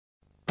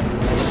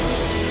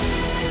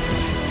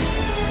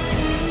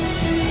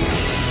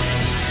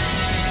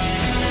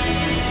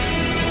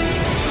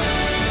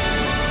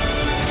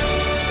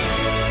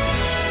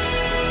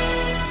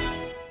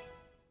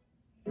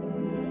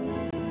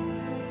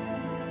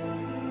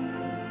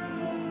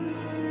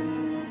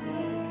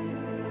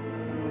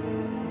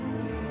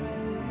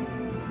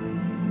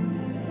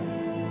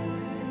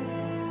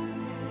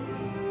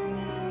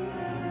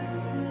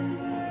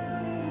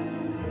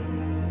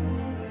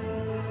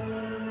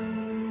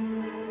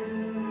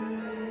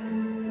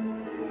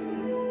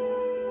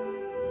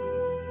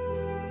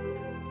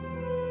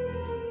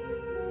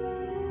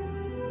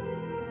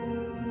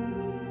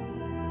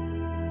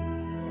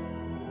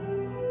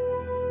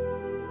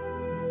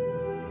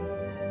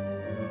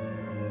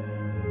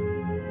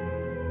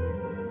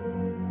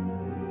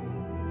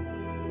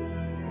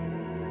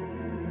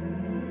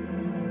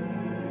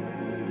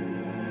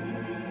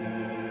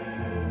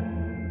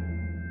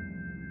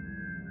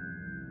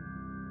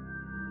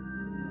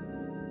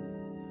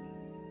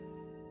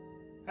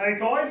Hey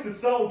guys,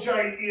 it's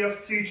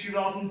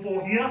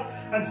LJEST2004 here,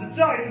 and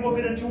today we're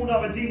going to do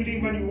another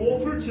DVD menu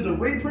walkthrough to the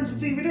reprinted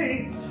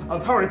DVD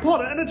of Harry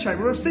Potter and the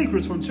Chamber of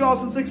Secrets from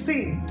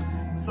 2016.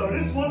 So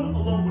this one,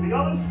 along with the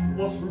others,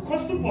 was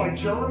requested by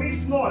Jeremy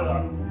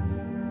Snider.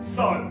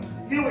 So,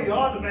 here we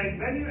are, the main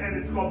menu, and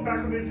it's got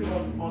background music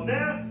on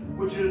there,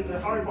 which is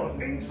the Harry Potter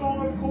theme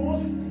song, of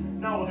course.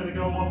 Now we're going to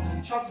go on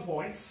to chapter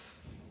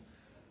points.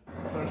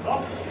 First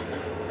up.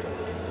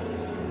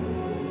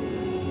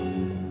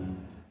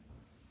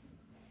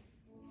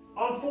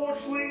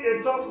 Unfortunately,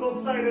 it does not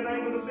say the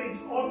name of the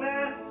scenes on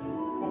there.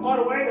 But by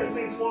the way, there's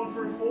scenes 1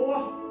 through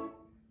 4,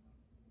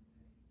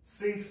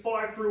 scenes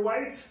 5 through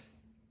 8,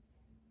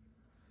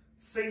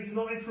 scenes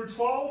 9 through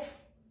 12,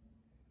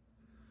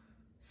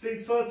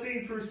 scenes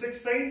 13 through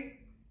 16,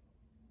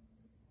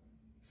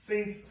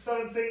 scenes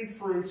 17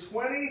 through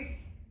 20,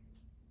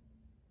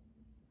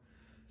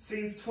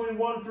 scenes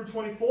 21 through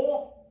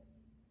 24,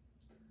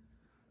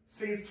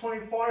 scenes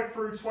 25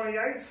 through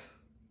 28,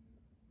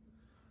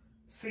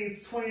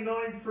 scenes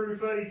 29 through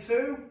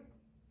 32,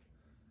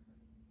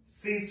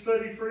 scenes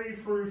 33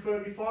 through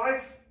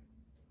 35,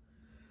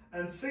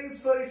 and scenes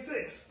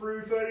 36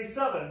 through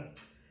 37.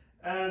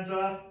 And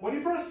when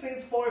you press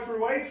scenes 5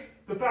 through 8,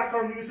 the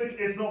background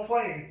music is not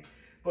playing.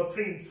 But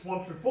scenes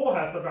 1 through 4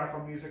 has the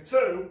background music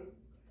too.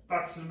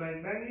 Back to the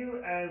main menu,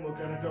 and we're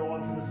going to go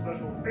on to the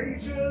special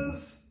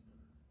features.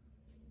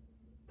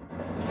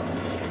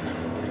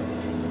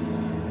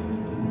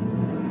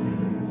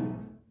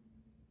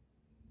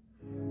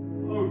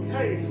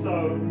 Okay,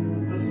 so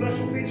the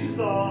special features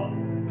are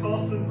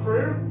cast and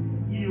crew,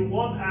 Year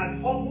 1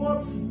 at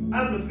Hogwarts,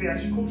 and the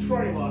theatrical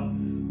trailer.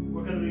 I'm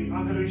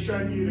going to be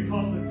showing you the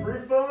cast and crew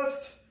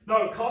first.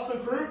 No, cast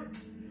and crew.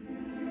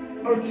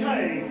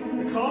 Okay,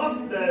 the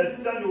cast,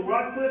 there's Daniel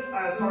Radcliffe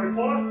as Harry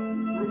Potter,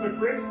 Rupert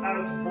Grint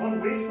as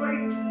Ron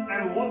Weasley,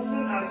 Emma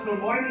Watson as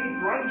Hermione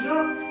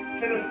Granger,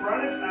 Kenneth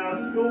Branagh as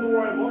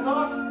Gilderoy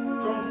Lockhart,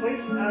 John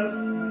Cleese as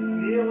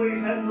Nearly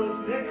Headless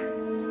Nick,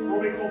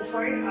 Robbie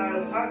Coltrane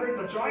as Hagrid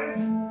the Giant,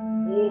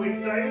 Warwick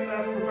Davis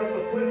as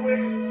Professor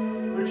Flitwick,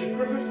 Richard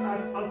Griffiths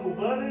as Uncle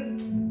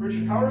Vernon,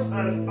 Richard Harris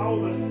as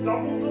Albus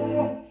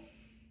Dumbledore,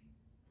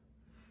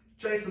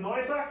 Jason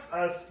Isaacs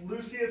as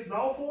Lucius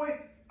Malfoy,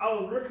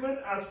 Alan Rickman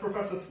as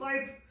Professor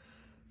Snape,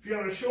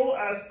 Fiona Shaw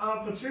as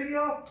Aunt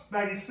Petunia,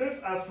 Maggie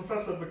Smith as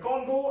Professor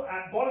McGonagall,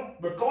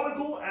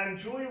 and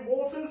Julia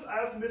Waters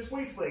as Miss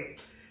Weasley.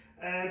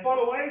 And by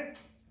the way,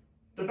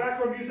 the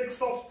background music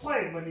stops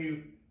playing when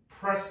you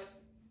press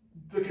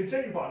the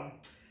continue button.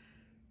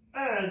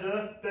 And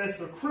there's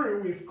the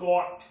crew. We've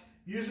got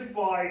music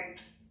by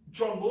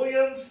John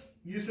Williams,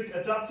 music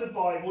adapted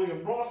by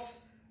William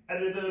Ross,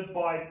 edited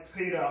by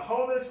Peter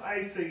Holness,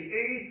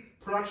 ACE,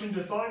 production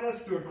designer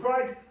Stuart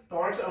Craig,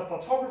 director of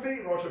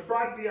photography Roger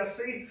Pratt,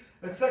 BSc.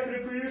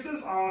 Executive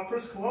producers are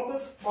Chris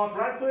Columbus, Mark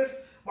Radcliffe,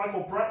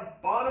 Michael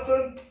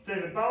Barnathan,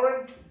 David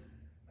Barron,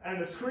 and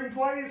the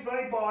screenplay is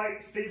made by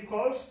Steve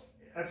Close.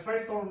 It's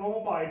based on a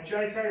novel by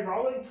J.K.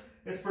 Rowling.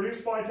 It's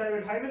produced by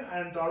David Heyman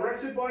and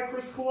directed by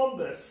Chris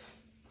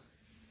Columbus.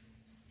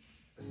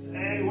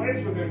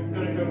 Anyways, we're going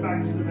to go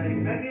back to the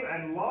main menu,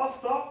 and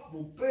last up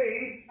will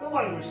be the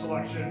language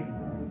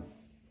selection.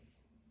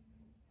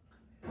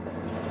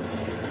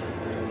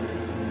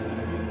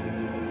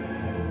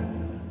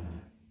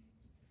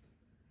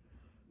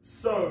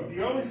 So,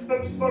 the only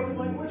spoken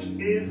language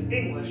is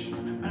English,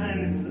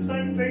 and it's the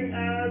same thing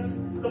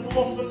as the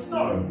Philosopher's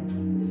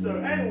Stone. So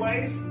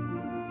anyways,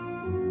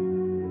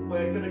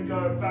 we're going to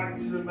go back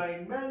to the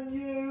main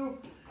menu,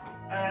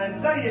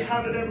 and there you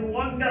have it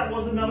everyone. That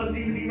was another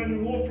DVD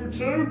menu walkthrough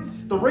to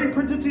the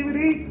reprinted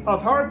DVD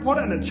of Harry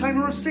Potter and the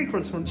Chamber of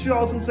Secrets from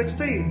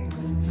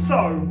 2016.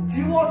 So, do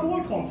you like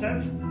all the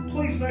content?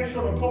 Please make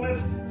sure to comment,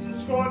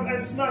 subscribe,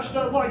 and smash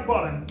that like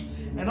button.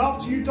 And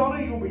after you've done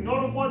it, you'll be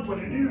notified when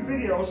a new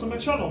video is on the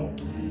channel.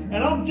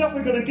 And I'm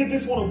definitely going to give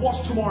this one a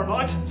watch tomorrow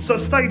night, so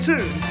stay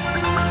tuned.